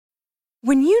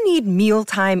When you need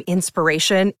mealtime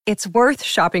inspiration, it's worth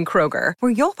shopping Kroger,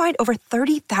 where you'll find over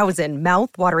 30,000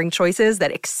 mouth-watering choices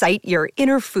that excite your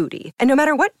inner foodie. And no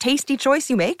matter what tasty choice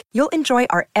you make, you'll enjoy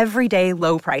our everyday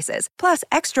low prices, plus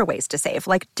extra ways to save,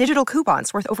 like digital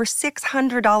coupons worth over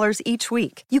 $600 each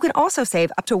week. You can also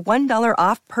save up to $1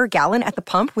 off per gallon at the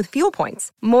pump with fuel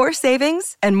points. More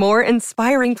savings and more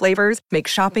inspiring flavors make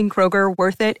shopping Kroger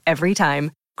worth it every time.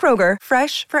 Kroger,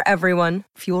 fresh for everyone.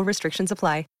 Fuel restrictions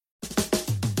apply.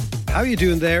 How are you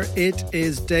doing there? It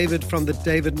is David from the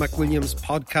David McWilliams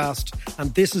podcast,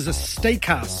 and this is a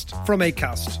Staycast from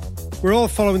Acast. We're all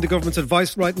following the government's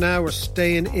advice right now. We're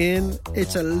staying in.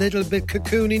 It's a little bit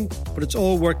cocooning, but it's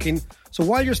all working. So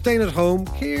while you're staying at home,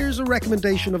 here's a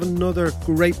recommendation of another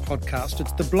great podcast.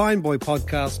 It's the Blind Boy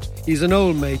podcast. He's an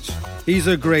old mate. He's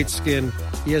a great skin.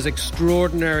 He has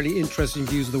extraordinarily interesting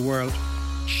views of the world.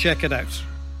 Check it out.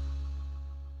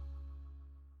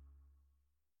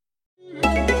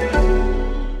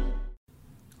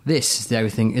 This is the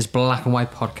Everything is Black and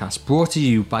White podcast, brought to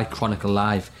you by Chronicle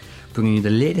Live, bringing you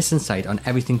the latest insight on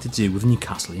everything to do with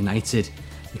Newcastle United.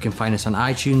 You can find us on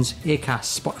iTunes,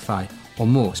 Acast, Spotify, or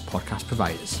most podcast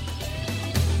providers.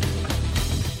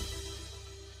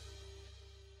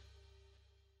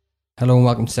 Hello and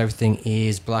welcome to Everything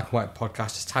is Black and White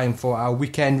podcast. It's time for our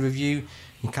weekend review.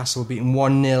 Newcastle were beaten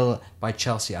 1-0 by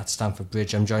Chelsea at Stamford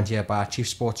Bridge. I'm joined here by our chief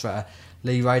sports writer,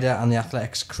 Lee Ryder, and the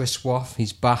Athletics' Chris Waff.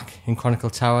 He's back in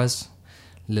Chronicle Towers.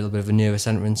 A little bit of a nervous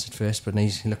entrance at first, but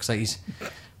he looks like he's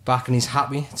back and he's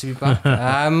happy to be back.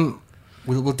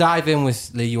 We'll dive in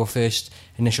with, Lee, your first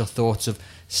initial thoughts of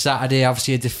Saturday.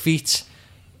 Obviously a defeat.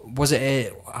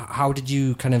 How did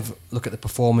you kind of look at the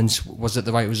performance? Was it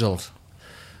the right result?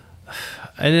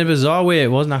 In a bizarre way, it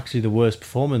wasn't actually the worst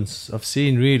performance I've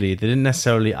seen, really. They didn't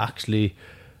necessarily actually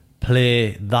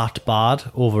play that bad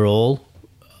overall.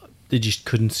 They just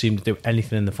couldn't seem to do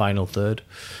anything in the final third.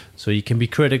 So you can be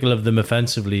critical of them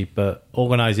offensively, but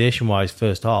organisation-wise,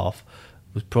 first half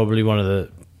was probably one of the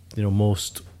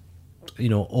most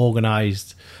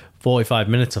organised 45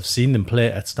 minutes I've seen them play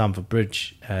at Stamford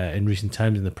Bridge in recent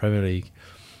times in the Premier League.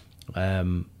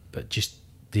 But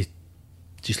they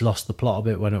just lost the plot a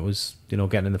bit when it was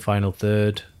getting in the final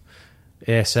third.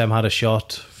 ASM had a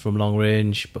shot from long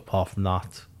range, but apart from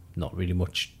that, not really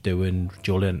much doing.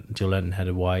 Joe Linton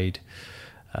headed wide.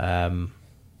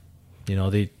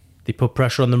 They put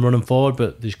pressure on them running forward,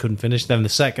 but they just couldn't finish. Then the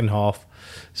second half,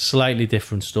 slightly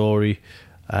different story.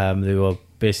 They were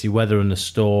basically weathering the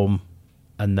storm,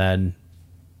 and then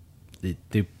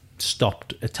they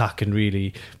stopped attacking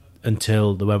really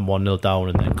until they went 1-0 down,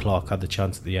 and then Clark had the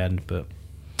chance at the end. But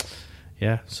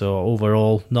yeah, so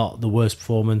overall, not the worst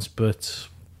performance, but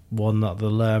one that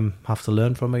they'll have to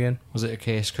learn from again. Was it a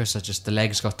case, Chris, that just the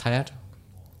legs got tired?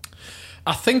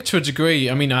 I think to a degree.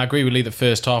 I mean, I agree with Lee. The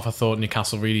first half, I thought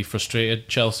Newcastle really frustrated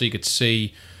Chelsea. You could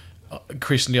see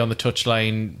increasingly on the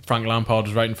touchline, Frank Lampard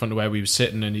was right in front of where we were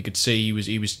sitting, and you could see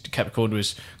he was kept going to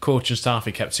his coaching staff.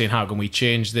 He kept saying, "How can we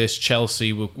change this?"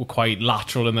 Chelsea were quite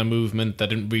lateral in their movement. They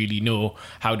didn't really know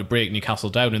how to break Newcastle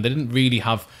down, and they didn't really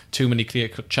have too many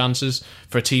clear-cut chances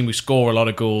for a team who score a lot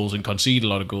of goals and concede a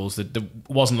lot of goals. That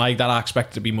wasn't like that. I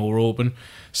expected to be more open.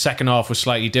 Second half was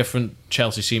slightly different.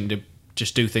 Chelsea seemed to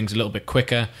just do things a little bit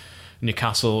quicker.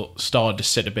 Newcastle started to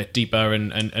sit a bit deeper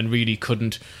and really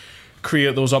couldn't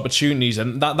create those opportunities,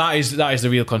 and that is the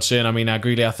real concern. I mean, I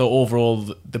agree. I thought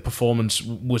overall the performance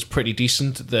was pretty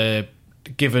decent.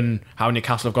 Given how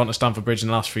Newcastle have gone to Stamford Bridge in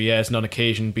the last 3 years, and on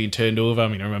occasion being turned over. I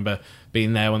mean, I remember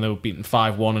being there when they were beaten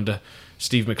 5-1 under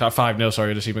Steve McClaren, 5-0, sorry,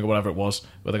 under Steve McClaren, whatever it was,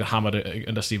 where they got hammered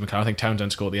under Steve McClaren. I think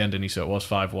Townsend scored at the end, didn't he? So it was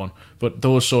 5-1. But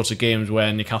those sorts of games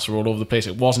where Newcastle were all over the place,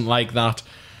 it wasn't like that.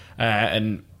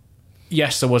 And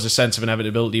yes, there was a sense of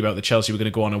inevitability about the Chelsea were going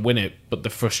to go on and win it, but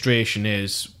the frustration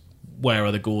is, where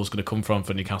are the goals going to come from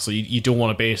for Newcastle? You don't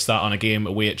want to base that on a game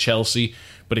away at Chelsea,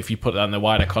 but if you put that in the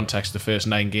wider context, the first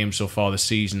 9 games so far this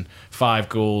season, 5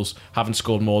 goals, haven't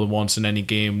scored more than once in any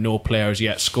game, no player has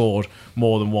yet scored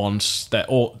more than once. They're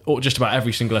just about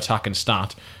every single attacking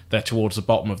stat, they're towards the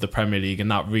bottom of the Premier League, and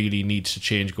that really needs to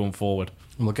change going forward.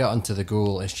 And we'll get onto the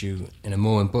goal issue in a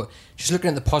moment, but just looking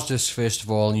at the positives first of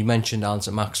all, you mentioned Allan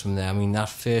Saint-Maximin there. I mean, that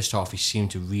first half he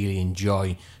seemed to really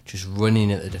enjoy just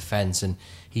running at the defence, and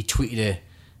he tweeted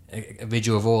a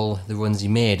video of all the runs he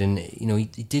made, and he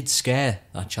did scare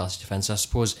that Chelsea defence. I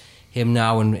suppose him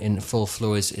now in full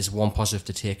flow is one positive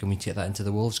to take, and we take that into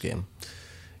the Wolves game.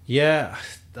 Yeah,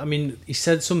 I mean, he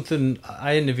said something.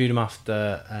 I interviewed him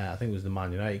after I think it was the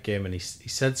Man United game, and he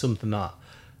said something that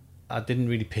I didn't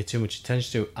really pay too much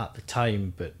attention to at the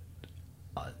time, but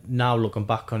now looking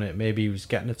back on it, maybe he was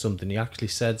getting at something. He actually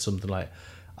said something like,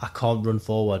 I can't run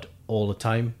forward all the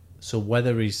time. So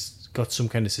whether he's got some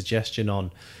kind of suggestion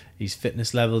on his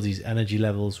fitness levels, his energy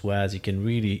levels, whereas he can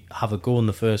really have a go in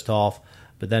the first half,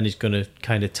 but then he's going to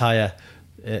kind of tire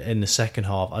in the second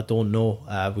half, I don't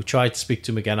know. We tried to speak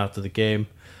to him again after the game.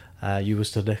 You were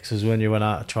stood next to us when you went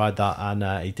out. I tried that,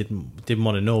 and he didn't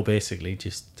want to know. Basically,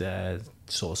 just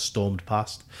sort of stormed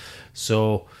past.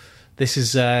 So this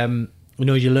is,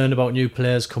 you learn about new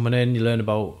players coming in. You learn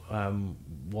about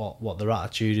what their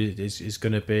attitude is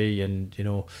going to be, and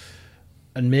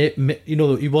and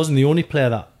he wasn't the only player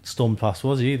that stormed past,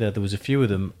 was he? Either there was a few of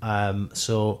them.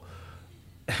 So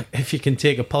if you can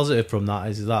take a positive from that,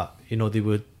 is that they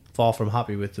were far from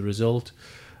happy with the result.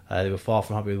 They were far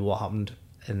from happy with what happened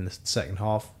in the second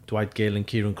half. Dwight Gale and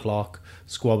Kieran Clark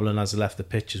squabbling as they left the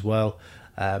pitch as well.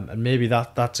 And maybe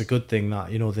that's a good thing,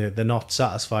 that they're not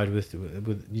satisfied with.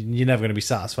 You're never going to be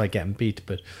satisfied getting beat,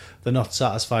 but they're not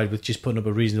satisfied with just putting up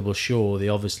a reasonable show. They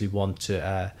obviously want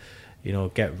to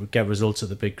get results at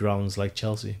the big grounds like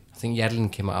Chelsea. I think Yedlin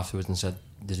came out afterwards and said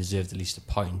they deserved at least a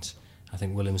point. I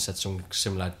think Williams said something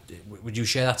similar. Would you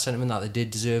share that sentiment, that they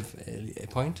did deserve a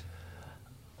point?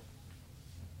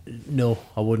 No,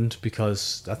 I wouldn't,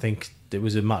 because I think it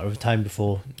was a matter of time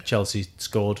before Chelsea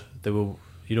scored. They were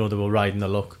riding the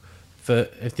luck. For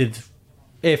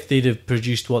if they'd have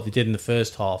produced what they did in the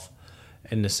first half,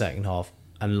 in the second half,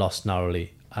 and lost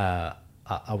narrowly, I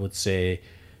would say,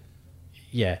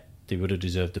 yeah, they would have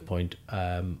deserved a point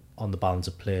on the balance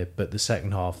of play. But the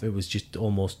second half, it was just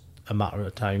almost a matter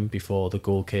of time before the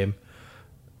goal came.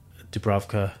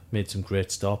 Dubravka made some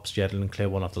great stops. Yedlin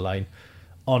cleared one off the line.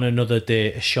 On another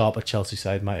day, a sharper Chelsea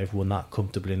side might have won that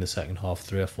comfortably in the second half,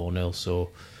 3 or 4-0. So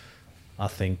I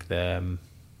think they're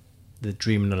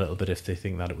dreaming a little bit if they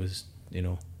think that it was,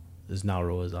 as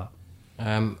narrow as that.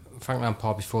 Frank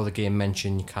Lampard before the game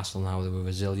mentioned Newcastle and how they were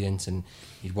resilient, and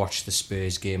he'd watched the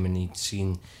Spurs game and he'd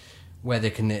seen where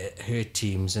they can hurt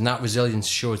teams, and that resilience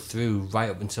showed through right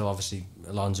up until obviously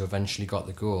Alonso eventually got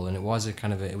the goal, and it was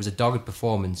a dogged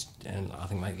performance, and I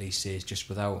think like Lee says, just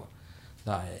without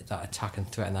that attack and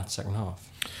threat in that second half.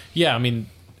 Yeah, I mean,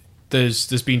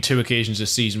 there's been 2 occasions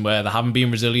this season where they haven't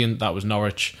been resilient. That was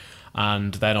Norwich,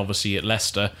 and then obviously at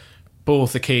Leicester.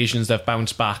 Both occasions they've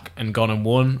bounced back and gone and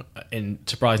won in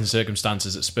surprising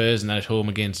circumstances at Spurs, and then at home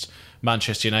against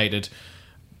Manchester United.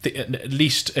 At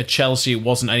least at Chelsea, it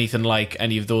wasn't anything like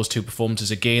any of those 2 performances.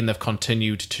 Again, they've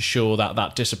continued to show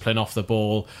that discipline off the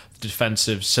ball, the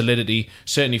defensive solidity.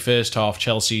 Certainly first half,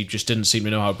 Chelsea just didn't seem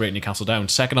to know how to break Newcastle down.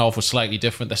 Second half was slightly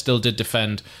different. They still did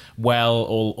defend well,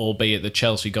 albeit that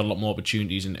Chelsea got a lot more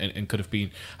opportunities and could have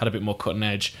had a bit more cutting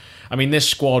edge. I mean, this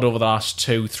squad over the last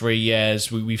 2-3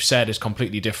 years, we've said is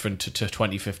completely different to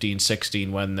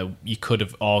 2015-16, when you could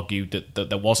have argued that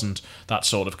there wasn't that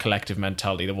sort of collective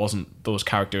mentality, there wasn't those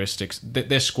characteristics.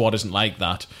 This squad isn't like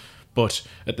that, but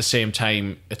at the same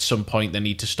time, at some point, they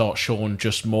need to start showing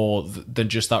just more than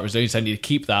just that resilience. They need to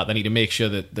keep that. They need to make sure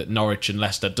that Norwich and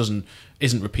Leicester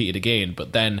isn't repeated again,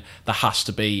 but then there has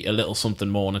to be a little something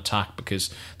more in attack, because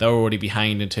they're already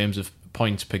behind in terms of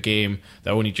points per game.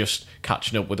 They're only just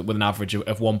catching up with an average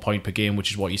of 1 point per game, which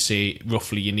is what you say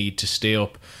roughly you need to stay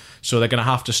up. So they're going to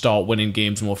have to start winning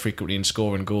games more frequently and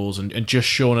scoring goals, and just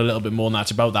showing a little bit more. And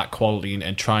that's about that quality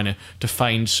and trying to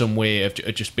find some way of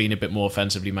just being a bit more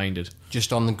offensively minded.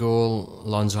 Just on the goal,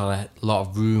 Alonso had a lot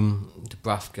of room.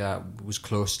 Dubravka was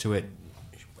close to it.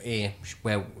 A,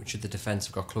 where should the defence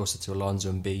have got closer to Alonso,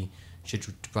 and B, should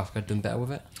Dubravka have done better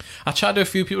with it? I chatted to a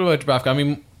few people about Dubravka. I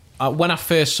mean, when I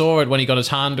first saw it, when he got his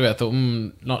hand to it, I thought,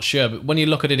 not sure. But when you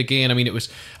look at it again, I mean, it was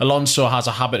Alonso has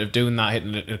a habit of doing that,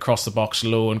 hitting it across the box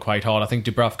low and quite hard. I think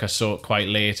Dubravka saw it quite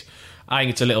late. I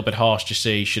think it's a little bit harsh to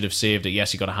say he should have saved it.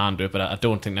 Yes, he got a hand to it, but I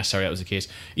don't think necessarily that was the case.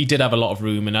 He did have a lot of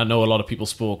room, and I know a lot of people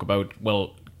spoke about,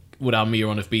 well, would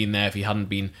Almiron have been there if he hadn't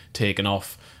been taken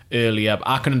off earlier? But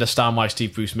I can understand why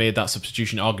Steve Bruce made that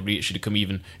substitution. Arguably, it should have come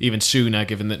even sooner,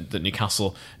 given that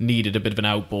Newcastle needed a bit of an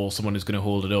outball, someone who's going to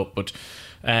hold it up. But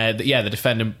the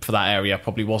defending for that area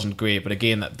probably wasn't great, but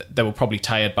again, they were probably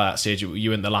tired by that stage. You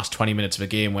were in the last 20 minutes of a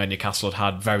game where Newcastle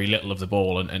had very little of the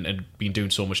ball and been doing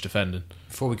so much defending.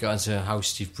 Before we got into how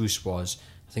Steve Bruce was,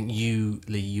 I think you,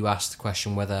 Lee, you asked the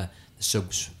question whether the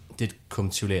subs did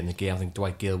come too late in the game. I think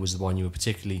Dwight Gale was the one you were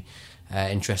particularly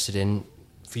interested in.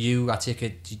 For you, I take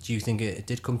it, do you think it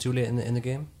did come too late in the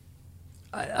game?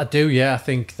 I do, yeah. I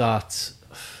think that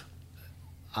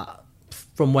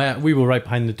from where we were right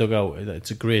behind the dugout,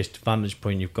 it's a great vantage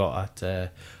point you've got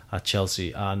at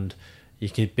Chelsea, and you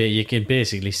can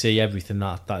basically see everything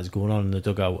that is going on in the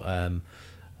dugout.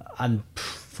 And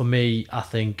for me, I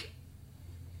think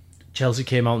Chelsea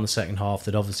came out in the second half.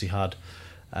 They'd obviously had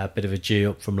a bit of a G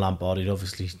up from Lampard. He'd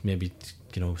obviously maybe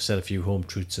said a few home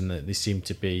truths, and they seem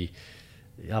to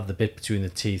have the bit between the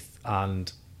teeth.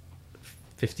 And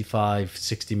 55,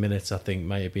 60 minutes, I think,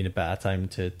 might have been a better time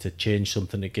to change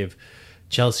something, to give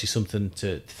Chelsea something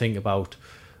to think about.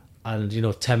 And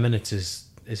 10 minutes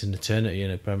is an eternity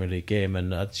in a Premier League game,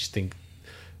 and I just think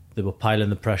they were piling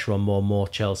the pressure on more and more.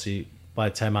 Chelsea, by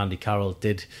the time Andy Carroll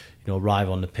did arrive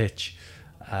on the pitch,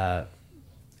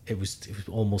 it was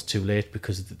almost too late,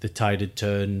 because the tide had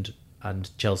turned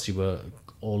and Chelsea were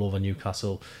all over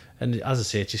Newcastle. And as I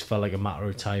say, it just felt like a matter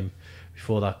of time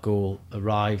before that goal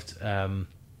arrived.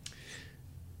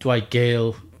 Dwight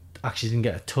Gale actually didn't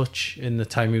get a touch in the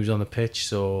time he was on the pitch,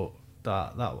 so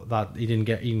that he didn't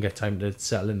get time to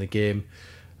settle in the game.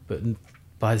 But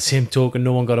by the same token,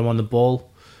 no one got him on the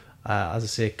ball. As I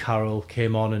say, Carroll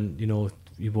came on and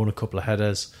he won a couple of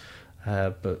headers,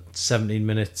 but 17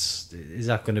 minutes, is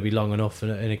that going to be long enough in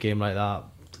a game like that?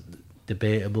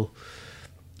 Debatable.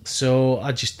 So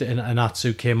and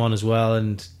Atsu came on as well,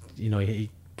 and he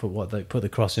put the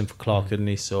cross in for Clark, didn't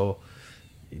he? So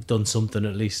he'd done something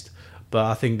at least. But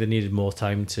I think they needed more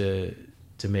time to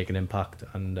make an impact,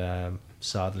 and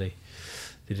sadly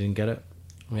they didn't get it.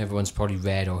 I mean, everyone's probably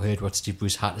read or heard what Steve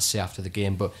Bruce had to say after the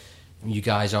game, but you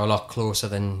guys are a lot closer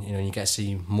than you get to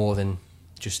see more than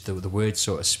just the words,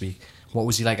 so to speak. What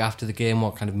was he like after the game?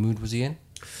 What kind of mood was he in?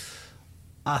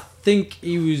 I think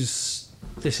he was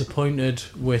disappointed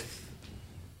with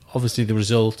obviously the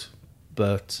result,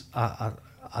 but I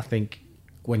think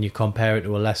when you compare it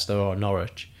to a Leicester or a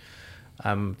Norwich,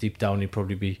 deep down he'd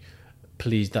probably be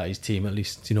pleased that his team at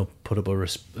least put up a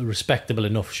respectable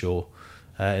enough show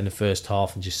in the first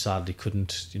half, and just sadly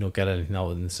couldn't get anything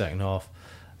out in the second half.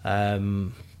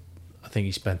 I think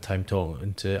he spent time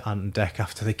talking to Ant Dec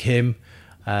after the game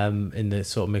in the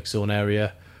sort of mixed zone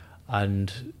area,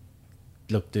 and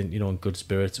looked in good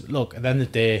spirits. Look, at the end of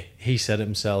the day, he said it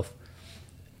himself,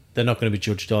 they're not going to be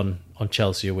judged on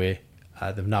Chelsea away.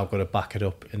 They've now got to back it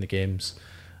up in the games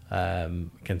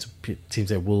against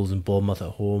teams like Wolves and Bournemouth at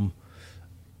home.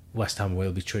 West Ham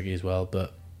will be tricky as well,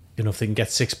 but if they can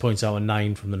get 6 points out of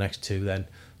 9 from the next two, then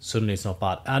suddenly it's not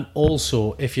bad. And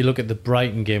also, if you look at the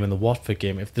Brighton game and the Watford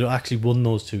game, if they actually won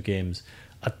those two games,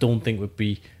 I don't think we'd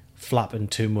be flapping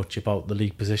too much about the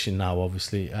league position now,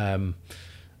 obviously.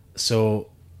 So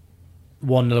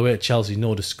 1-0 away at Chelsea,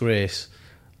 no disgrace.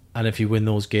 And if you win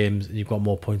those games and you've got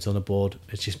more points on the board,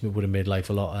 it would have made life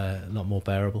a lot more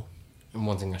bearable. And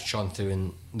one thing that shone through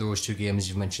in those two games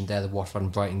you've mentioned there, the Watford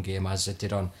and Brighton game, as it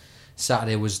did on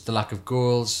Saturday, was the lack of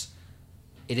goals.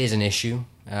 It is an issue.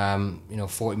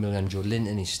 40 million Joe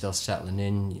Linton, he's still settling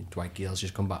in. Dwight Gale's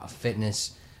just come back to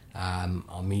fitness.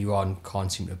 Almiron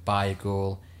can't seem to buy a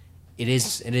goal. It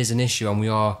is an issue, and we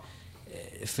are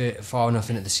far enough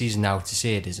into the season now to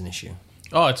say it is an issue.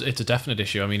 Oh, it's a definite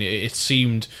issue. I mean, it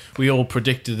seemed, we all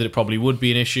predicted that it probably would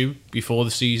be an issue before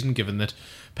the season, given that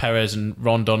Perez and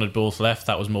Rondon had both left.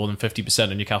 That was more than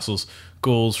 50% of Newcastle's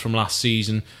goals from last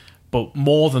season. But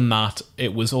more than that,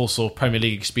 it was also Premier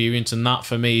League experience, and that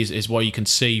for me is what you can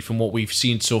see from what we've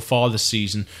seen so far this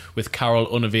season, with Carroll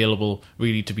unavailable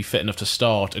really to be fit enough to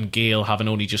start, and Gale having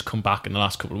only just come back in the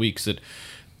last couple of weeks. That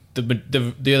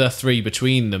the other three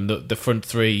between them, the front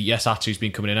three, yes, Atsu's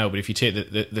been coming in and out, but if you take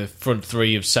the front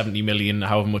three of 70 million,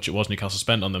 however much it was Newcastle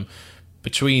spent on them,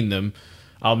 between them,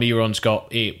 Almiron's got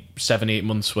 7-8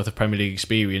 months worth of Premier League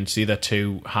experience. The other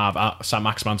two have Sam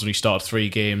Maximan's only started 3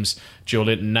 games, Joe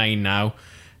Linton 9 now.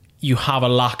 You have a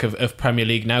lack of Premier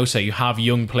League now, so you have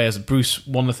young players. Bruce,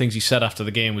 one of the things he said after the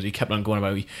game was he kept on going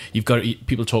about,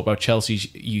 people talk about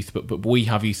Chelsea's youth, but we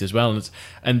have youth as well,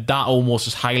 and that almost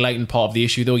is highlighting part of the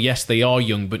issue. Though yes, they are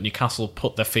young, but Newcastle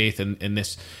put their faith in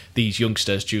these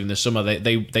youngsters during the summer.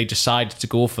 They decided to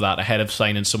go for that ahead of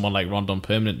signing someone like Rondon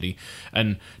permanently.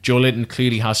 And Joe Linton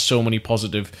clearly has so many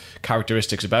positive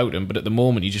characteristics about him, but at the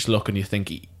moment you just look and you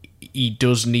think he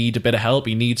does need a bit of help.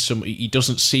 He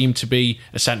doesn't seem to be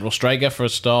a central striker for a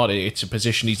start. It's a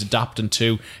position he's adapting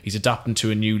to. He's adapting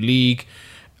to a new league.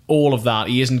 All of that,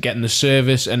 he isn't getting the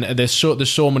service, and there's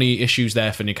so many issues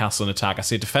there for Newcastle in attack. I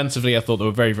say defensively, I thought they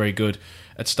were very, very good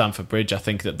at Stamford Bridge. I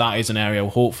think that is an area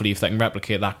where hopefully if they can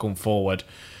replicate that going forward,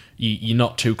 you're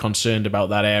not too concerned about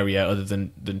that area, other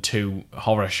than 2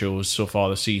 horror shows so far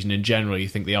this season. In general, you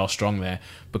think they are strong there.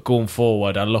 But going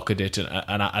forward, I look at it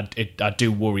and I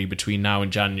do worry between now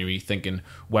and January, thinking,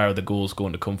 where are the goals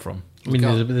going to come from? I mean,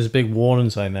 there's a big warning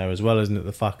sign there as well, isn't it?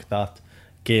 The fact that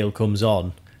Gale comes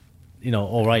on,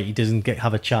 all right, he doesn't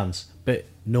have a chance, but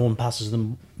no one passes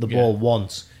them the ball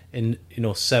once in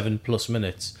 7+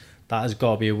 minutes. That has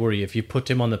got to be a worry. If you put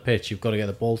him on the pitch, you've got to get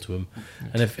the ball to him.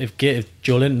 And if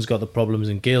Joe Linton's got the problems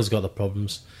and Gale's got the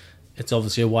problems, it's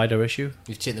obviously a wider issue.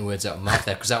 You've taken the words out of my mouth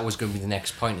there, because that was going to be the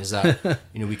next point, is that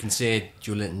we can say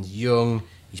Joe Linton's young.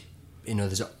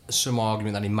 There's some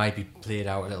argument that he might be played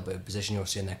out a little bit of position. You're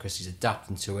saying that Chris, he's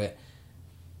adapting to it.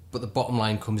 But the bottom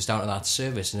line comes down to that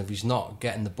service, and if he's not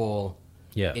getting the ball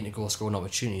into goal scoring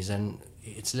opportunities, then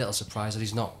it's a little surprise that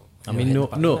he's not.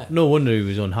 No wonder he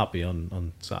was unhappy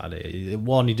on Saturday.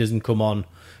 One, he doesn't come on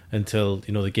until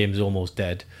the game's almost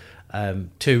dead.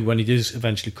 Two, when he does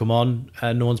eventually come on,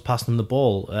 no one's passing him the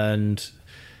ball, and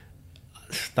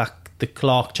the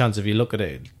Clark chance, if you look at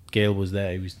it, Gale was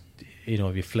there. He was,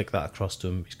 if you flick that across to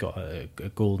him, he's got a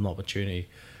golden opportunity,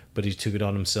 but he took it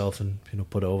on himself and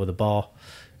put it over the bar.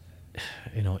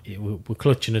 We're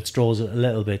clutching at straws a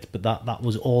little bit, but that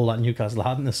was all that Newcastle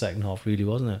had in the second half, really,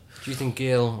 wasn't it? Do you think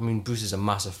Gale, Bruce is a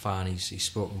massive fan, he's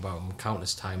spoken about him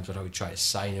countless times, about how he tried to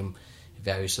sign him at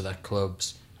various other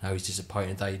clubs, how he's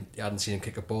disappointed that he hadn't seen him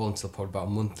kick a ball until probably about a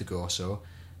month ago or so.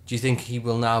 Do you think he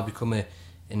will now become an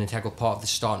integral part of the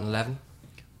starting 11?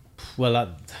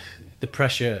 Well, the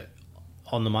pressure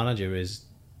on the manager is,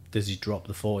 does he drop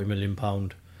the £40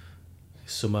 million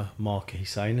summer marquee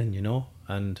signing,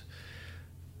 and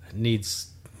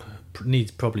needs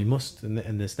probably must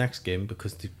in this next game,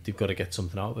 because they've got to get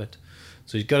something out of it.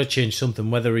 So he's got to change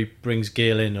something, whether he brings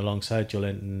Gale in alongside Joe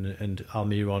Linton and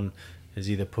Almiron is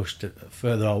either pushed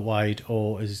further out wide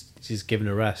or is given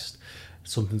a rest.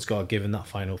 Something's got to give in that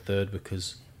final third,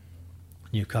 because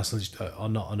Newcastle are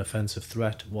not an offensive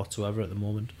threat whatsoever at the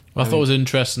moment. Well, I thought it was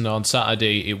interesting on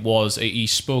Saturday.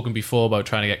 He's spoken before about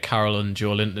trying to get Carroll and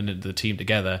Joe Linton into the team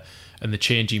together, and the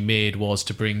change he made was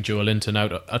to bring Joe Linton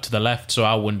out to the left. So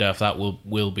I wonder if that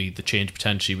will be the change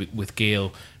potentially with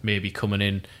Gale maybe coming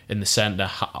in the centre,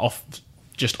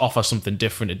 just offer something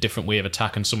different, a different way of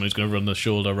attacking, someone who's going to run the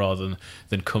shoulder rather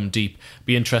than come deep.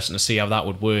 Be interesting to see how that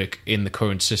would work in the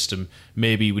current system.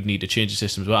 Maybe you would need to change the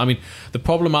system as well. The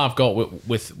problem I've got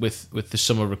with the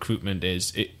summer recruitment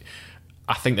is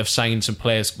I think they've signed some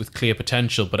players with clear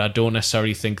potential, but I don't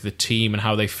necessarily think the team and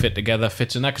how they fit together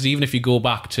fits in that. Because even if you go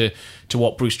back to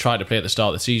what Bruce tried to play at the start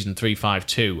of the season,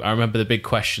 3-5-2, I remember the big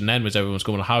question then was everyone's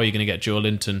going, how are you going to get Joe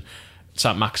Linton,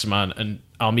 Saint-Maximin and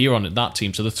Almiron at that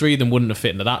team? So the three of them wouldn't have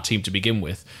fit into that team to begin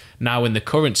with. Now in the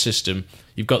current system,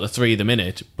 you've got the three of them in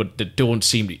it, but they don't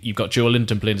seem to, you've got Joe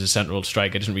Linton playing as a central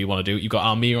striker, doesn't really want to do it. You've got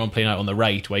Almiron playing out on the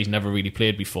right, where he's never really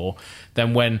played before.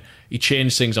 Then when he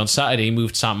changed things on Saturday, he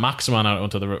moved Saint-Maximin out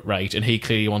onto the right, and he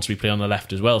clearly wants to be playing on the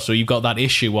left as well. So you've got that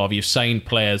issue of you've signed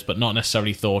players, but not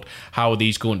necessarily thought, how are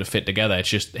these going to fit together? It's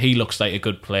just, he looks like a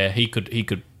good player. He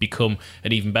could become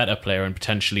an even better player and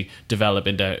potentially develop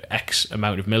into X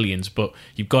amount of millions, but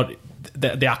you've got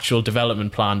the actual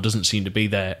development plan doesn't seem to be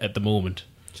there at the moment.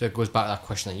 So it goes back to that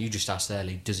question that you just asked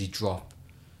earlier. Does he drop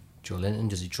Joe Linton?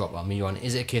 Does he drop Almiron?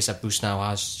 Is it a case that Bruce now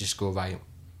has to just go, right,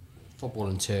 football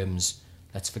in terms,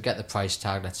 let's forget the price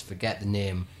tag, let's forget the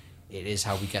name, it is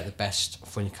how we get the best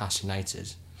for Newcastle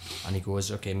United? And he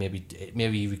goes, okay, maybe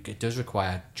it does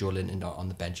require Joe Linton on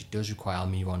the bench, it does require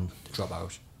Almiron to drop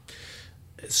out.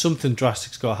 Something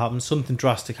drastic's got to happen. Something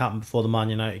drastic happened before the Man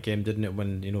United game, didn't it,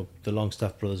 when the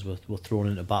Longstaff brothers were thrown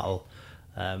into battle.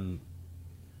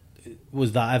 Were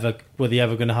they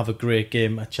ever going to have a great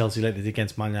game at Chelsea like they did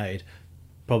against Man United?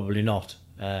 Probably not.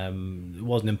 It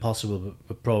wasn't impossible,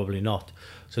 but probably not.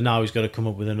 So now he's got to come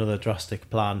up with another drastic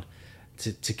plan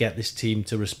to get this team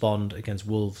to respond against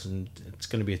Wolves, and it's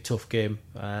going to be a tough game.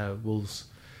 Wolves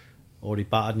already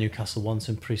battered Newcastle once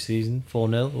in pre-season,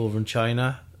 4-0 over in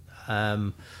China.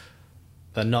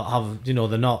 They're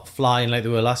not flying like they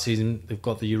were last season. They've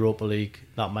got the Europa League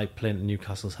that might play into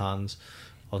Newcastle's hands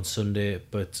on Sunday,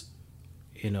 but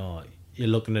you're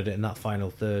looking at it in that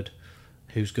final third.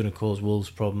 Who's going to cause Wolves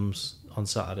problems on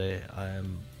Saturday?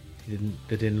 They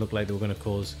didn't look like they were going to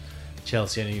cause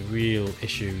Chelsea any real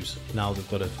issues. Now they've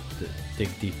got to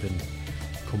dig deep and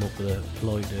come up with a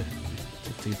ploy to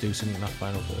do something in that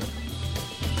final third.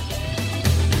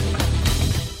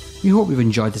 We hope you've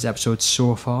enjoyed this episode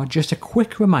so far. Just a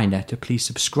quick reminder to please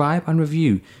subscribe and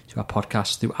review to our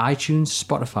podcast through iTunes,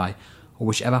 Spotify, or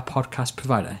whichever podcast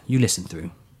provider you listen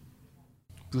through.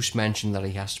 Bruce mentioned that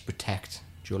he has to protect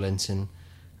Joe Linton.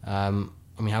 How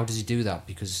does he do that?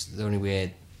 Because the only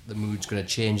way the mood's going to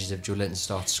change is if Joe Linton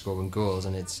starts scoring goals,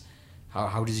 and it's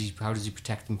how does he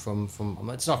protect them from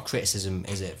it's not criticism,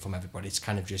 is it, from everybody? It's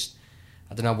kind of just,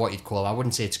 I don't know what you'd call it. I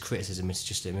wouldn't say it's criticism, it's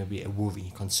just maybe a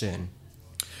worry, concern.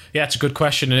 Yeah, it's a good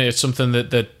question, and it's something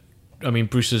that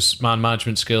Bruce's man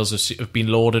management skills have been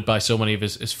lauded by so many of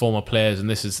his former players, and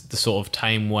this is the sort of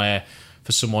time where,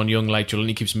 for someone young like Joelinton.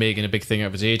 He keeps making a big thing out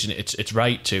of his age, and it's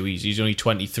right to. He's only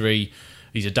 23.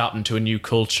 He's adapting to a new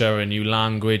culture, a new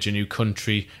language, a new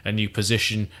country, a new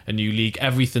position, a new league.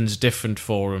 Everything's different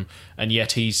for him, and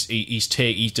yet he's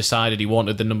decided he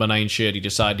wanted the number 9 shirt. He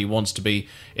decided he wants to be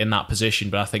in that position.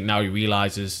 But I think now he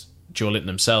realises, Joelinton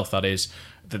himself, that is,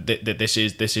 that this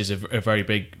is a very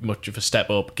big, much of a step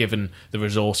up, given the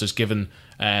resources, given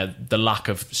the lack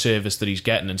of service that he's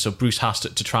getting. And so Bruce has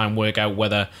to try and work out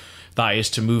whether that is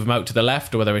to move him out to the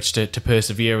left, or whether it's to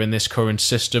persevere in this current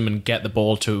system and get the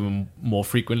ball to him more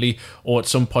frequently, or at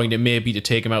some point it may be to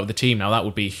take him out of the team. Now that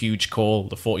would be a huge call,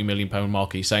 the £40 million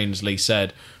mark he signed, as Lee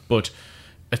said, but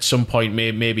at some point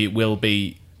maybe it will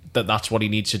be that's what he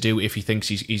needs to do if he thinks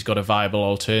he's got a viable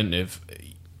alternative.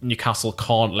 Newcastle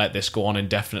can't let this go on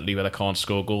indefinitely where they can't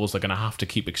score goals. They're going to have to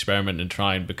keep experimenting and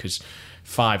trying, because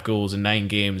 5 goals in 9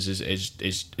 games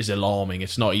is alarming.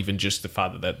 It's not even just the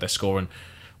fact that they're scoring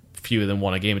fewer than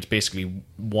 1 a game. It's basically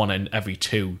 1 in every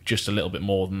 2, just a little bit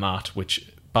more than that,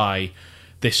 which by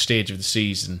this stage of the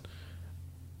season,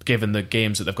 given the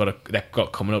games that they've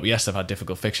got coming up, yes, they've had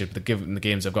difficult fixtures, but given the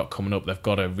games they've got coming up, they've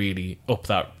got to really up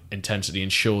that intensity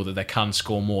and show that they can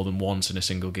score more than once in a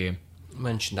single game. You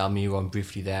mentioned Almiron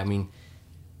briefly there. I mean,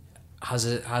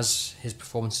 has his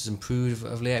performances improved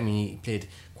of late? I mean, he played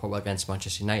quite well against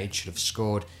Manchester United, should have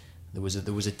scored. There was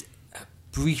a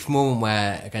brief moment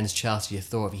where against Chelsea you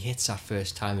thought if he hits that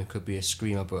first time it could be a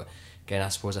screamer, but again I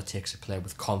suppose that takes a player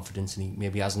with confidence, and he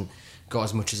maybe hasn't got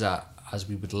as much as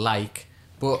we would like,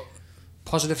 but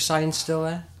positive signs still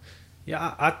there. Yeah,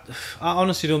 I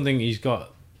honestly don't think he's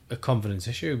got a confidence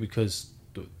issue, because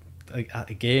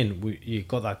again you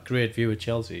got that great view of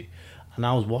Chelsea, and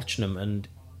I was watching him and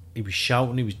he was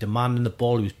shouting, he was demanding the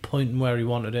ball, he was pointing where he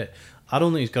wanted it. I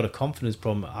don't think he's got a confidence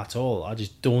problem at all. I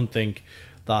just don't think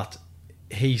that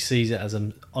he sees it as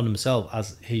on himself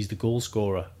as he's the goal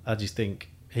scorer. I just think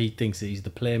he thinks that he's the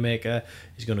playmaker.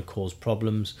 He's going to cause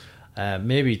problems.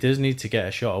 Maybe he does need to get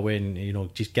a shot away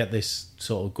and just get this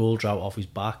sort of goal drought off his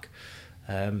back.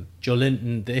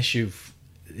 Joelinton, the issue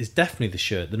is definitely the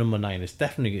shirt, the number 9. It's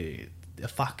definitely a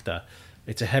factor.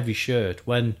 It's a heavy shirt.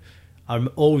 When I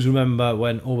always remember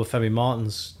when Obafemi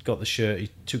Martins got the shirt, he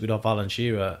took it off Alan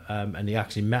Shearer, and he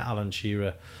actually met Alan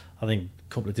Shearer, I think,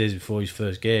 a couple of days before his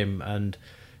first game, and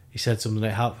he said something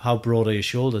like, how broad are your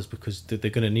shoulders, because they're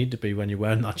going to need to be when you're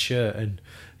wearing that shirt. And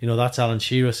that's Alan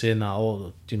Shearer saying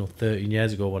that 13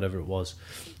 years ago, whatever it was.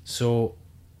 So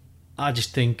I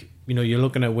just think you're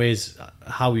looking at ways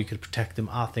how you could protect him.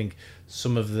 I think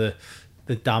some of the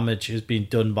damage has been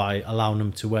done by allowing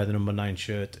him to wear the number 9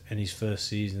 shirt in his first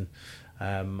season.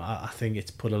 I think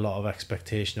it's put a lot of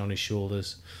expectation on his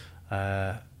shoulders.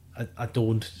 I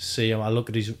don't see him. I look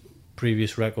at his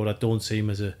previous record. I don't see him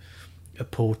as a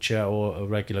poacher or a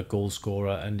regular goal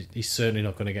scorer, and he's certainly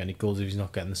not going to get any goals if he's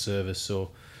not getting the service.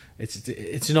 So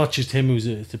it's not just him who's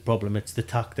the problem. It's the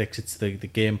tactics. It's the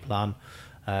game plan.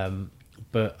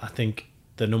 But I think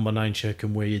the number 9 shirt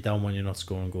can weigh you down when you're not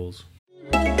scoring goals.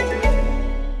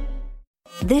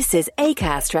 This is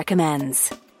Acast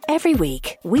Recommends. Every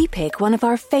week, we pick one of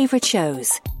our favourite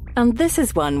shows. And this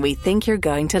is one we think you're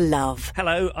going to love.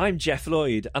 Hello, I'm Jeff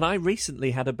Lloyd, and I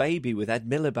recently had a baby with Ed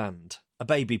Miliband. A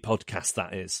baby podcast,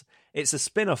 that is. It's a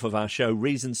spin-off of our show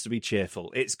Reasons to be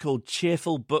Cheerful. It's called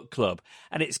Cheerful Book Club,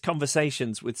 and it's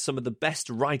conversations with some of the best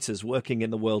writers working in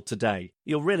the world today.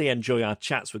 You'll really enjoy our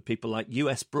chats with people like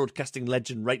US broadcasting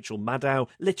legend Rachel Maddow,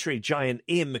 literary giant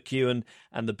Ian McEwan,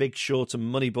 and The Big Short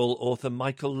and Moneyball author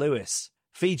Michael Lewis.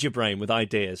 Feed your brain with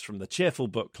ideas from the Cheerful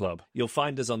Book Club. You'll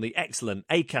find us on the excellent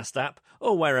Acast app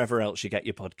or wherever else you get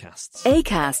your podcasts.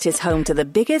 Acast is home to the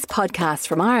biggest podcasts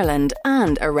from Ireland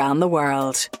and around the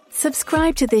world.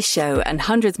 Subscribe to this show and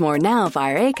hundreds more now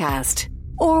via Acast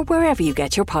or wherever you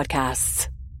get your podcasts.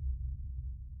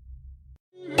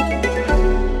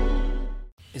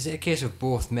 Is it a case of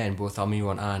both men, both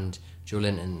Almiron and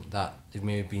Joelinton, that they've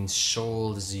maybe been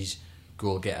sold as these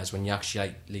goal getters, when you actually,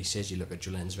 like Lee says, you look at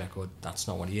Joelinton's record, that's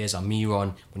not what he is.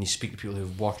 Almiron, when you speak to people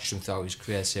who've watched him throughout his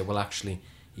career, say, well, actually,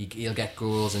 he'll get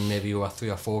goals in maybe over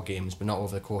 3 or 4 games, but not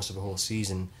over the course of a whole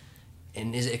season.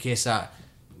 And is it a case that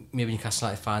maybe Newcastle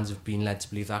United fans have been led to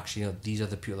believe that actually these are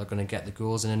the people that are going to get the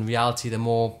goals, and in reality they're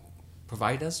more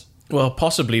providers? Well,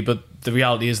 possibly, but the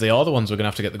reality is they are the ones who are going to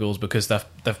have to get the goals, because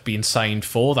they've been signed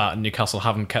for that, and Newcastle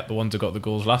haven't kept the ones who got the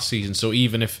goals last season. So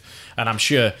even if, and I'm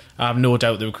sure, I have no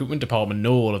doubt the recruitment department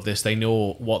know all of this, they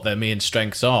know what their main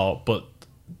strengths are, but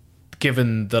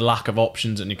given the lack of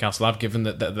options at Newcastle have, given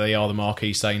that they are the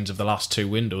marquee signs of the last two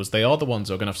windows, they are the ones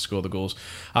who are going to have to score the goals.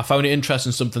 I found it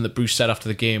interesting, something that Bruce said after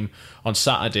the game on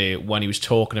Saturday when he was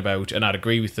talking about, and I'd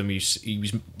agree with him, he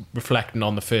was reflecting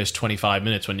on the first 25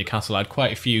 minutes when Newcastle had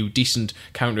quite a few decent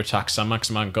counter-attacks.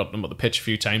 Saint-Maximin got them up the pitch a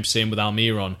few times, same with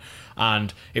Almiron,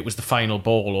 and it was the final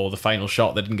ball or the final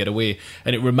shot that didn't get away.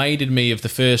 And it reminded me of the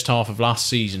first half of last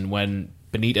season when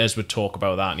Benitez would talk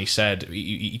about that, and he said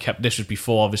he kept, this was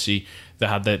before obviously they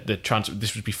had the transfer,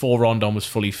 this was before Rondon was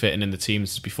fully fit and in the team,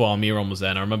 this was before Almiron was there,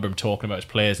 and I remember him talking about his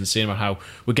players and saying about how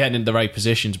we're getting in the right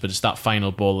positions, but it's that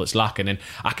final ball that's lacking. And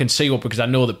I can see what, because I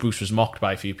know that Bruce was mocked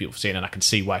by a few people for saying, and I can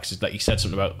see why, because like he said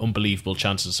something about unbelievable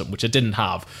chances or something, which I didn't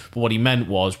have, but what he meant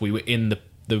was we were in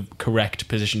the correct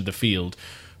position of the field,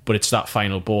 but it's that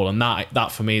final ball, and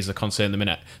that for me is the concern at the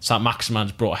minute.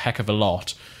 Saint-Maximin's brought a heck of a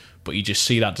lot, but you just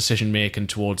see that decision making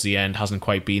towards the end hasn't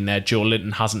quite been there. Joe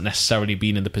Linton hasn't necessarily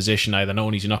been in the position either. Not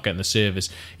only is he not getting the service,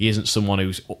 he isn't someone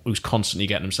who's constantly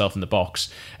getting himself in the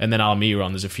box. And then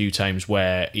Almiron, there's a few times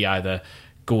where he either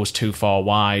goes too far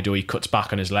wide or he cuts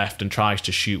back on his left and tries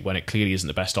to shoot when it clearly isn't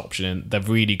the best option, and they've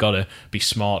really got to be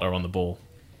smarter on the ball.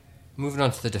 Moving on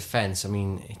to the defence, I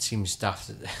mean, it seems daft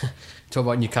that talk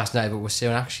about Newcastle United, but we're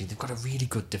saying actually they've got a really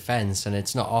good defence, and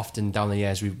it's not often down the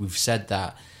years we've said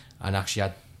that and actually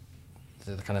had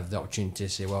the opportunity to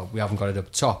say, well, we haven't got it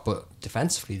up top, but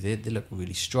defensively they look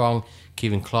really strong.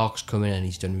 Kieran Clark's come in and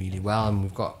he's done really well, and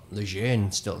we've got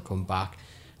Lejeune still to come back,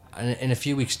 and in a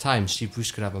few weeks' time Steve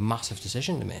Bruce could have a massive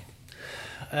decision to make.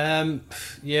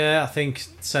 I think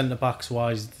centre backs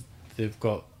wise they've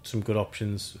got some good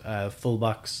options.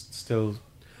 Full-backs still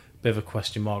a bit of a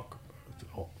question mark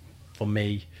for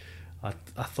me. I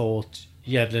thought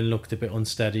Yedlin looked a bit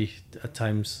unsteady at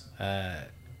times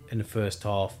in the first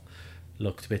half,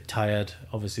 looked a bit tired.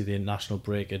 Obviously the international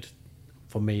break had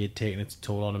taken its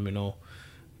toll on him,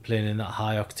 playing in that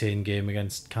high octane game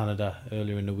against Canada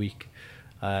earlier in the week.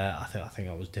 I think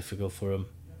that was difficult for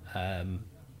him,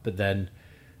 but then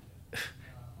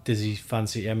does he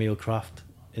fancy Emil Kraft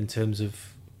in terms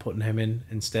of putting him in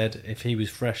instead? If he was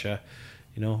fresher,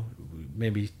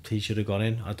 maybe he should have gone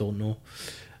in. I don't know.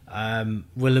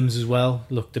 Willems as well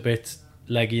looked a bit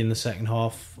leggy in the second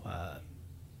half.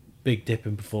 Big dip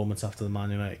in performance after the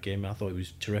Man United game. I thought he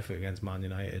was terrific against Man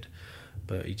United,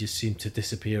 but he just seemed to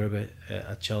disappear a bit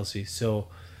at Chelsea. So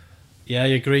yeah, I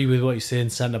agree with what you're saying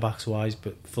centre backs wise,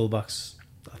 but full backs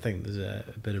I think there's a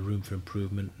bit of room for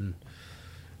improvement. And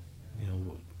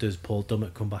does Paul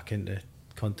Dummett come back into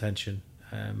contention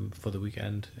for the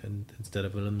weekend and instead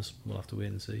of Willems? We'll have to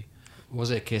wait and see. Was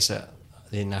it a case that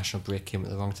the international break came at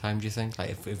the wrong time, do you think?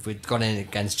 Like if we'd gone in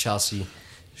against Chelsea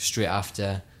straight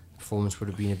after, performance would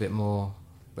have been a bit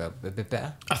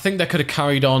better? I think they could have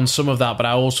carried on some of that, but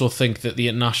I also think that the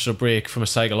international break, from a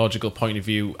psychological point of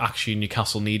view, actually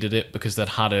Newcastle needed it, because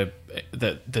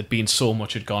there'd been so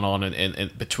much had gone on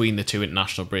in between the two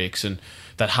international breaks, and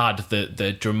that had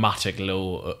the dramatic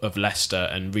low of Leicester,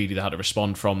 and really they had to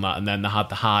respond from that, and then they had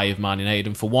the high of Man United,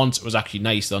 and for once it was actually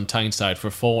nice on Tyneside for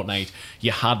a fortnight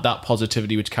you had that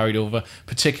positivity which carried over,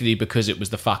 particularly because it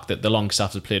was the fact that the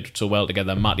Longstaffs had played so well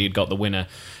together. Matty had got the winner,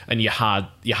 and you had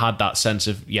that sense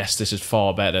of, yes, this is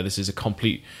far better, this is a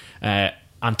complete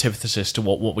antithesis to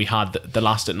what we had the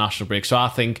last international break. So I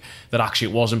think that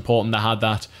actually it was important they had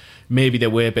that. Maybe they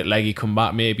were a bit leggy come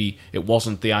back, maybe it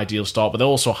wasn't the ideal start, but they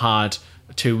also had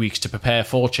 2 weeks to prepare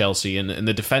for Chelsea, and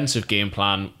the defensive game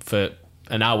plan for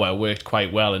an hour worked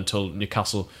quite well until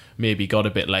Newcastle maybe got a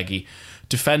bit leggy.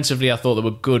 Defensively, I thought they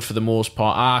were good for the most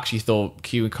part. I actually thought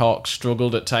Kieran Clark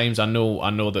struggled at times. I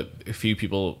know that a few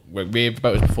people were raved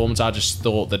about his performance. I just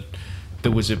thought that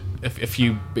there was a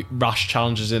few big rash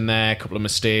challenges in there, a couple of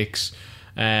mistakes,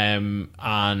 and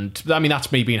I mean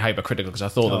that's me being hypercritical, because I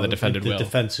thought that they defended well.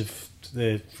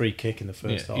 The free kick in the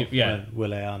first half when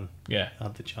Willian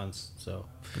had the chance. So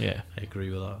I agree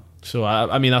with that. So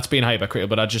I mean that's being hypercritical,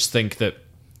 but I just think that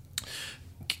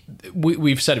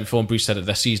we've said it before, and Bruce said it,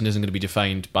 their season isn't going to be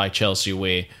defined by Chelsea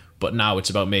away, but now it's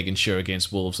about making sure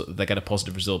against Wolves that they get a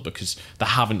positive result, because they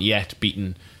haven't yet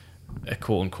beaten a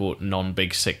quote-unquote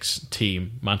non-Big Six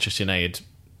team. Manchester United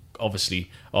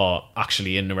obviously are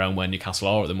actually in and around where Newcastle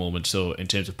are at the moment, so in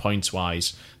terms of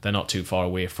points-wise they're not too far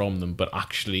away from them, but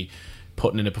actually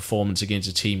putting in a performance against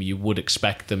a team you would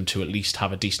expect them to at least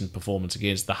have a decent performance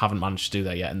against, they haven't managed to do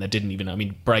that yet, and they didn't even. I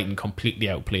mean, Brighton completely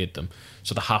outplayed them,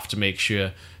 so they have to make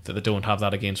sure that they don't have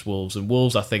that against Wolves. And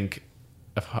Wolves, I think,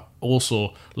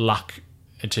 also lack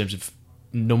in terms of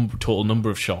total number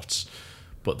of shots,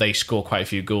 but they score quite a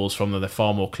few goals from them. They're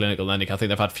far more clinical than Newcastle. I think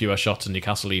they've had fewer shots than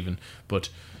Newcastle even, but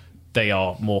they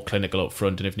are more clinical up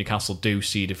front, and if Newcastle do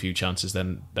cede a few chances,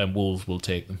 then Wolves will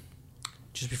take them.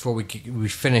 Just before we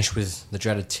finish with the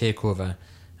dreaded takeover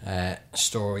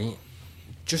story,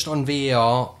 just on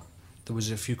VAR, there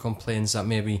was a few complaints that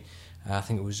maybe I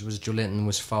think it was Joelinton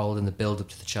was fouled in the build-up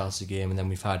to the Chelsea game, and then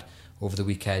we've had over the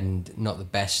weekend not the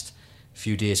best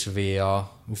few days for VAR.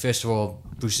 First of all,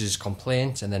 Bruce's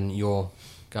complaint, and then your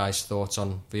guys' thoughts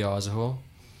on VAR as a whole.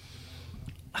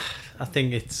 I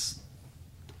think it's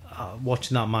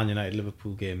watching that Man United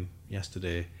Liverpool game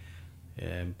yesterday.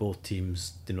 Both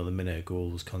teams, the minute a goal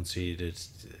was conceded,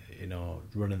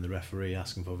 running the referee,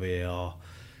 asking for VAR.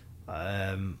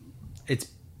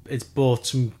 It's brought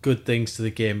some good things to the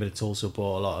game, but it's also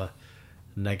brought a lot of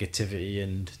negativity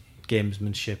and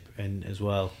gamesmanship in as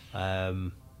well.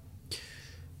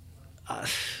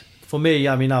 For me,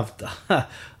 I mean, I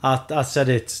said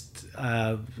it.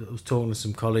 I was talking to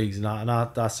some colleagues, and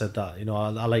I said that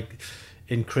I like.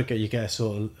 In cricket, you get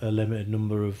a limited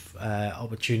number of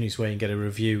opportunities where you can get a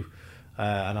review,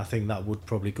 and I think that would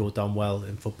probably go down well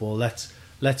in football. Let's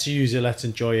use it, let's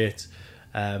enjoy it,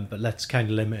 but let's kind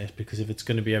of limit it, because if it's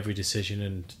going to be every decision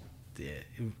and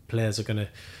players are going to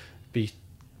be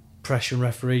pressuring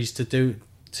referees to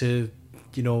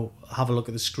have a look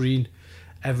at the screen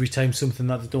every time something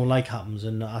that they don't like happens,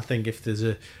 and I think if there's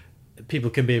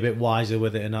people can be a bit wiser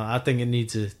with it, and I think it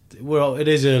needs it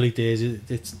is early days,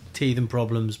 it's teething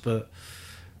problems, but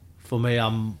for me,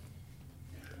 I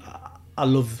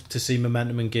love to see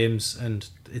momentum in games, and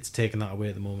it's taking that away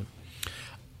at the moment.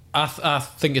 I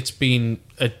think it's been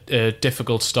a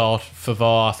difficult start for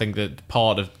VAR. I think that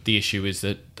part of the issue is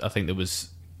that I think there was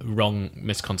wrong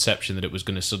misconception that it was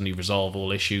going to suddenly resolve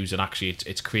all issues, and actually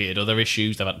it's created other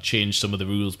issues. They've had to change some of the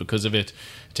rules because of it,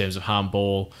 in terms of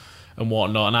handball and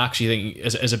whatnot. And I actually think,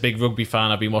 as a big rugby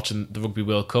fan, I've been watching the Rugby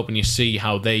World Cup, and you see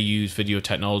how they use video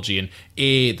technology, and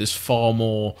there's far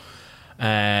more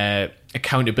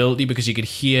accountability, because you can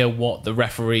hear what the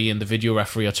referee and the video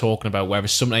referee are talking about,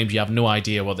 whereas sometimes you have no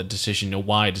idea what the decision or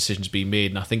why a decision's being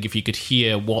made. And I think if you could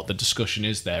hear what the discussion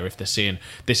is there, if they're saying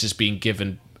this is being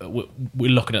given,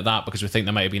 we're looking at that because we think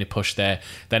there might have been a push there,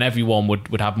 then everyone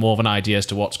would have more of an idea as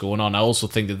to what's going on. I also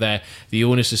think that the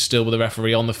onus is still with the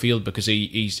referee on the field, because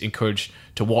he's encouraged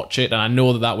to watch it, and I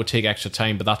know that would take extra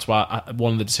time, but that's why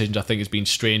one of the decisions I think has been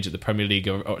strange at the Premier League,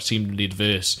 or seemingly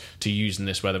adverse to using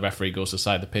this, where the referee goes to the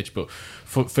side of the pitch. But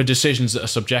for decisions that are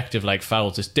subjective, like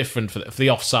fouls, it's different. For the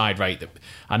offside, right?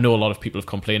 I know a lot of people have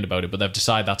complained about it, but they've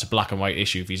decided that's a black and white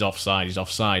issue. If he's offside, he's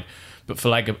offside. But for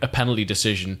like a penalty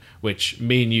decision, which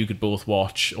me and you could both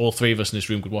watch, all three of us in this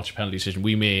room could watch a penalty decision,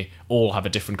 we may all have a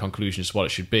different conclusion as to what it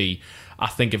should be. I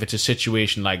think if it's a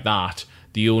situation like that,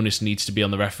 the onus needs to be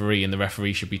on the referee, and the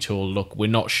referee should be told, look, we're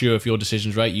not sure if your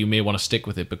decision's right, you may want to stick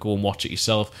with it, but go and watch it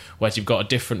yourself. Whereas you've got a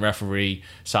different referee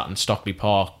sat in Stockley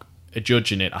Park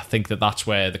judging it, I think that's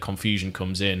where the confusion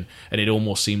comes in, and it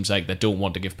almost seems like they don't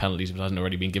want to give penalties if it hasn't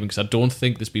already been given, because I don't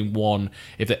think there's been one,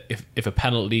 if a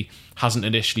penalty hasn't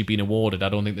initially been awarded, I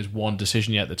don't think there's one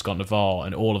decision yet that's gone to VAR,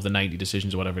 and all of the 90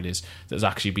 decisions or whatever it is that's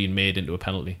actually been made into a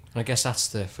penalty. I guess that's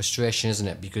the frustration, isn't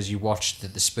it? Because you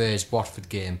watched the Spurs-Watford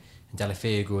game, and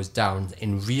Deulofeu goes down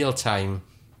in real time.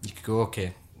 You could go,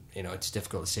 okay, it's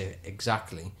difficult to say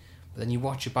exactly, but then you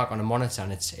watch it back on a monitor,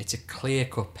 and it's a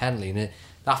clear-cut penalty, and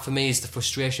that for me is the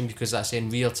frustration, because that's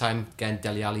in real time. Again,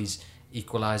 Dele Alli's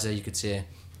equaliser, you could say,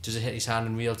 does it hit his hand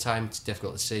in real time? It's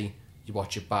difficult to see. You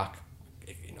watch it back,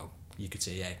 you could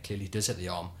say, yeah, it clearly does hit the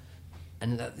arm.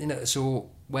 And so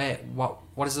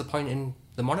what is the point in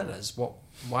the monitors?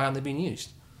 Why aren't they being used?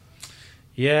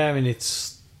 Yeah, I mean,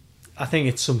 I think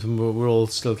it's something we're all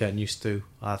still getting used to.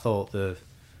 I thought the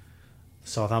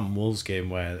Southampton Wolves game,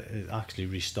 where it actually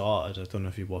restarted, I don't know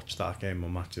if you watched that game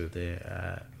on Match of the Day,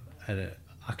 and it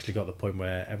actually got to the point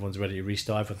where everyone's ready to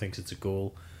restart, everyone thinks it's a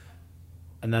goal,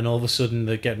 and then all of a sudden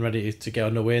they're getting ready to get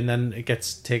underway, and then it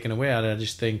gets taken away. And I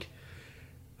just think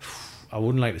I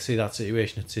wouldn't like to see that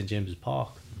situation at St James's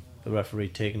Park, the referee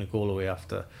taking a goal away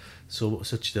after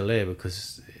such a delay,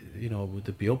 because would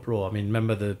there be uproar? I mean,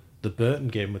 remember the Burton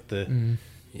game with the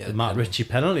Matt Ritchie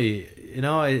penalty?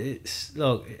 I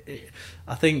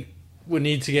think we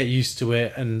need to get used to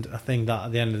it, and I think that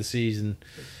at the end of the season,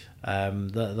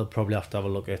 they'll probably have to have a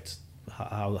look at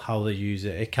how they use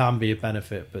it. It can be a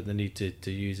benefit, but they need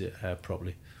to use it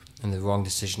properly. And the wrong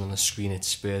decision on the screen at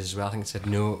Spurs as well. I think it said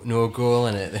no goal,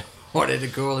 and it wanted a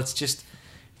goal. It's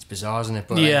bizarre, isn't it?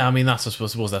 But yeah, I mean, I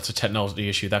suppose that's a technology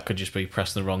issue. That could just be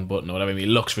pressing the wrong button or whatever. I mean,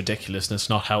 it looks ridiculous, and it's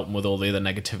not helping with all the other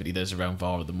negativity there's around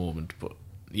VAR at the moment. But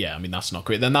yeah, I mean, that's not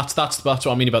great. Then that's what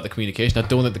I mean about the communication. I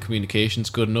don't think the communication's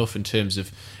good enough in terms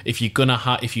of if you're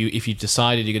gonna if you've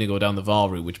decided you're gonna go down the VAR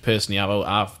route, which personally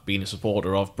I've been a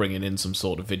supporter of bringing in some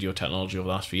sort of video technology over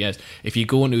the last few years. If you're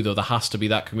going to, though, there has to be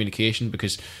that communication,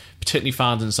 because particularly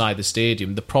fans inside the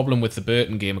stadium, the problem with the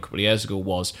Burton game a couple of years ago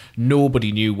was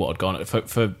nobody knew what had gone on. For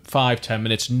 5-10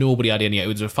 minutes, nobody had any. It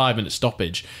was a 5-minute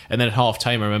stoppage, and then at half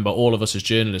time, I remember all of us as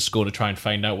journalists go to try and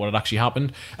find out what had actually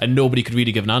happened, and nobody could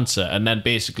really give an answer. And then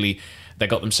basically they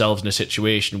got themselves in a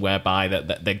situation whereby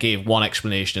that they gave one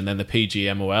explanation, and then the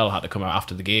PGMOL had to come out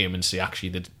after the game and say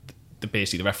actually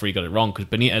basically the referee got it wrong, because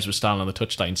Benitez was standing on the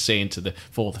touchline saying to the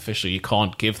fourth official, you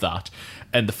can't give that,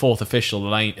 and the fourth official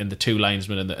line and the two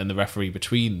linesmen and the referee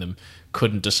between them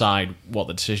couldn't decide what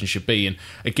the decision should be. And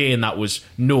again, that was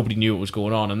nobody knew what was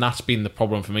going on, and that's been the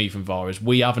problem for me from VAR, is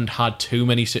we haven't had too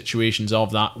many situations of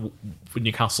that with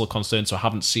Newcastle concerned, so I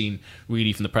haven't seen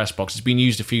really from the press box. It's been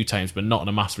used a few times, but not in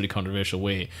a massively controversial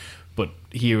way. But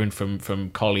hearing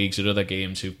from colleagues at other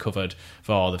games who've covered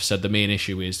VAR, they've said the main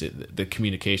issue is that the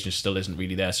communication still isn't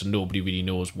really there, so nobody really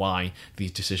knows why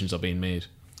these decisions are being made.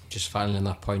 Just finally on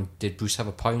that point, did Bruce have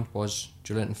a point? Was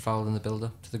Joelinton fouled in the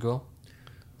build-up to the goal?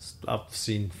 I've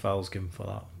seen fouls given for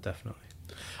that, definitely.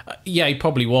 Yeah, he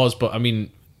probably was, but I mean,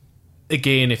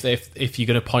 again, if you're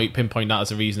going to pinpoint that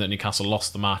as a reason that Newcastle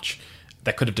lost the match,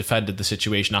 they could have defended the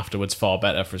situation afterwards far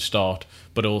better for a start,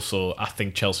 but also I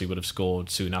think Chelsea would have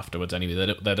scored soon afterwards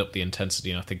anyway. They'd up the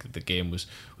intensity, and I think that the game was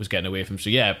getting away from them.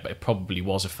 So yeah, it probably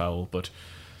was a foul, but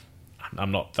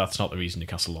that's not the reason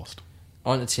Newcastle lost.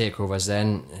 On to takeovers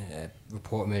then.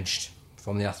 Report emerged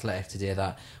from The Athletic today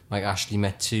that Mike Ashley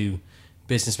met two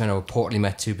businessmen, or reportedly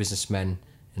met two businessmen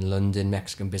in London,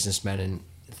 Mexican businessmen, and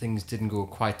things didn't go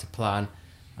quite to plan.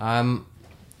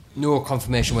 No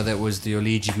confirmation whether it was the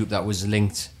Oligi group that was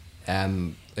linked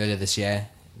earlier this year.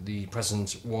 The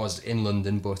president was in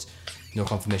London, but no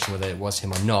confirmation whether it was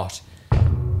him or not.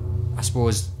 I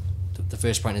suppose the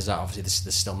first point is that obviously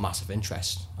there's still massive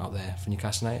interest out there for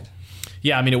Newcastle United.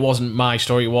 Yeah, I mean, it wasn't my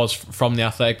story, it was from The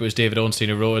Athletic, but it was David Ornstein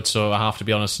who wrote it, so I have to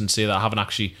be honest and say that I haven't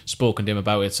actually spoken to him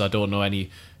about it, so I don't know any,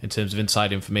 in terms of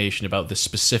inside information, about the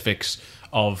specifics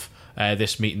of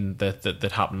this meeting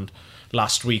that happened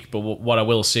last week. But what I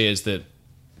will say is that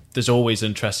there's always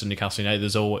interest in Newcastle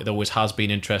United. There always has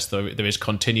been interest. There is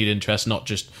continued interest, not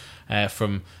just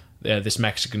from this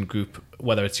Mexican group,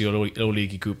 whether it's the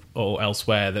Oligi group or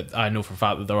elsewhere. That I know for a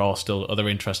fact that there are still other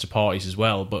interested parties as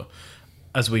well. But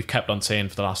as we've kept on saying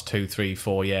for the last 2, 3,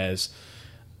 4 years,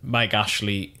 Mike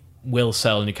Ashley will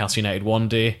sell Newcastle United one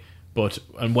day.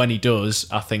 And when he does,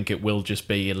 I think it'll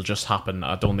just happen.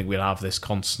 I don't think we'll have this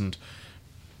constant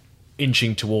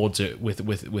inching towards it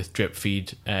with drip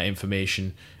feed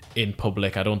information in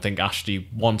public. I don't think Ashley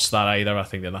wants that either. I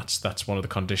think that's one of the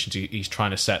conditions he's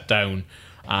trying to set down.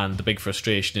 And the big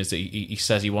frustration is that he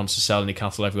says he wants to sell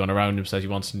Newcastle. Everyone around him says he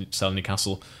wants to sell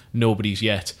Newcastle. Nobody's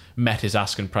yet met his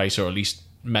asking price, or at least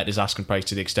met his asking price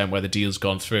to the extent where the deal's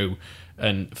gone through.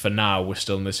 And for now, we're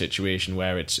still in the situation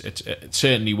where it's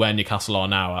certainly where Newcastle are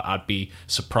now. I'd be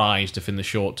surprised if in the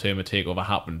short term a takeover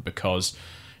happened, because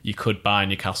you could buy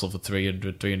Newcastle for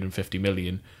 350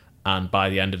 million, and by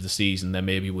the end of the season they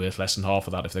may be worth less than half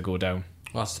of that if they go down.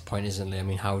 Well, that's the point, isn't it? I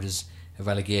mean, how does a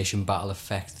relegation battle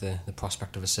affect the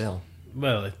prospect of a sale?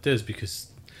 Well, it does,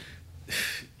 because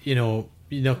you're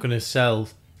not going to sell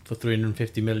for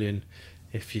 350 million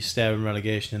if you're staring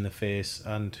relegation in the face,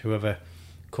 and whoever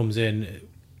comes in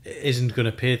isn't going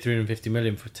to pay 350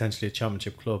 million for potentially a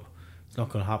championship club. It's not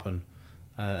going to happen,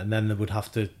 and then they would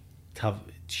have to have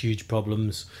huge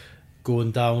problems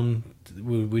going down.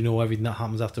 We know everything that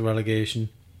happens after relegation.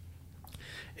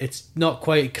 It's not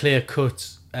quite clear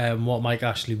cut what Mike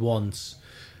Ashley wants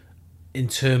in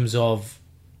terms of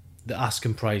the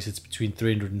asking price. It's between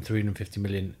 300 and 350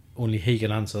 million. Only he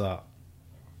can answer that.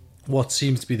 What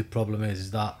seems to be the problem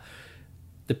is that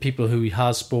the people who he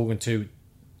has spoken to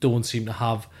don't seem to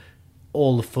have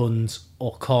all the funds,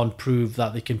 or can't prove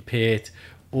that they can pay it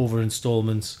over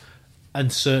instalments,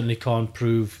 and certainly can't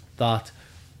prove that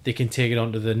they can take it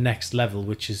on to the next level,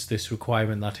 which is this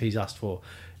requirement that he's asked for.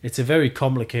 It's a very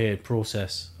complicated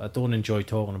process. I don't enjoy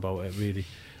talking about it, really.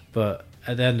 But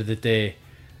at the end of the day,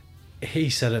 he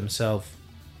said it himself,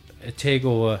 a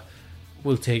takeover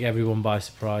will take everyone by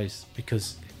surprise,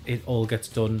 because it all gets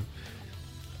done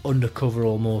undercover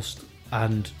almost,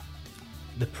 and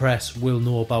the press will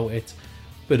know about it,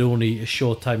 but only a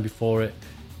short time before it.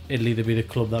 It'll either be the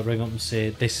club that ring up and say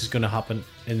this is going to happen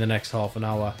in the next half an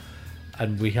hour,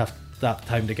 and we have that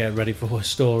time to get ready for a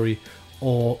story,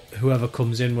 or whoever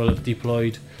comes in will have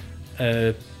deployed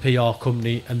a PR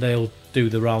company and they'll do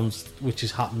the rounds, which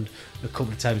has happened a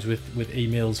couple of times with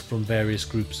emails from various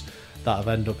groups that have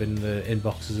ended up in the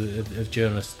inboxes of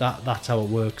journalists. That's how it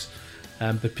works.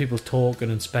 But people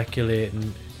talking and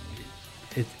speculating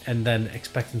and then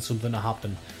expecting something to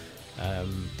happen,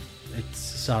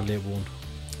 sadly it won't.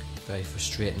 Very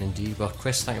frustrating indeed. Well,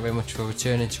 Chris, thank you very much for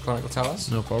returning to Chronicle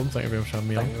Towers. No problem. Thank you very much for having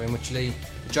me on. Thank you very much, Lee,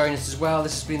 for joining us as well.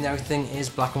 This has been the Everything is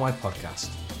Black and White podcast.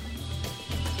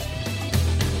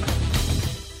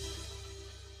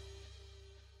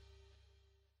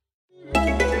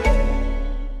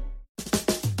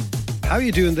 How are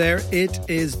you doing there? It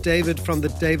is David from the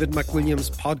David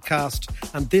McWilliams podcast,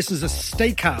 and this is a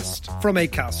Staycast from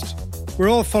Acast. We're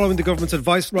all following the government's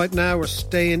advice right now. We're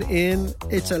staying in.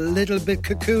 It's a little bit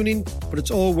cocooning, but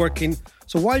it's all working.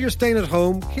 So while you're staying at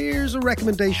home, here's a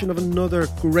recommendation of another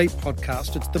great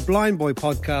podcast. It's the Blind Boy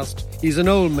podcast. He's an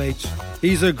old mate.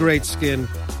 He's a great skin.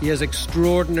 He has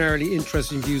extraordinarily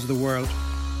interesting views of the world.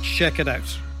 Check it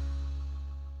out.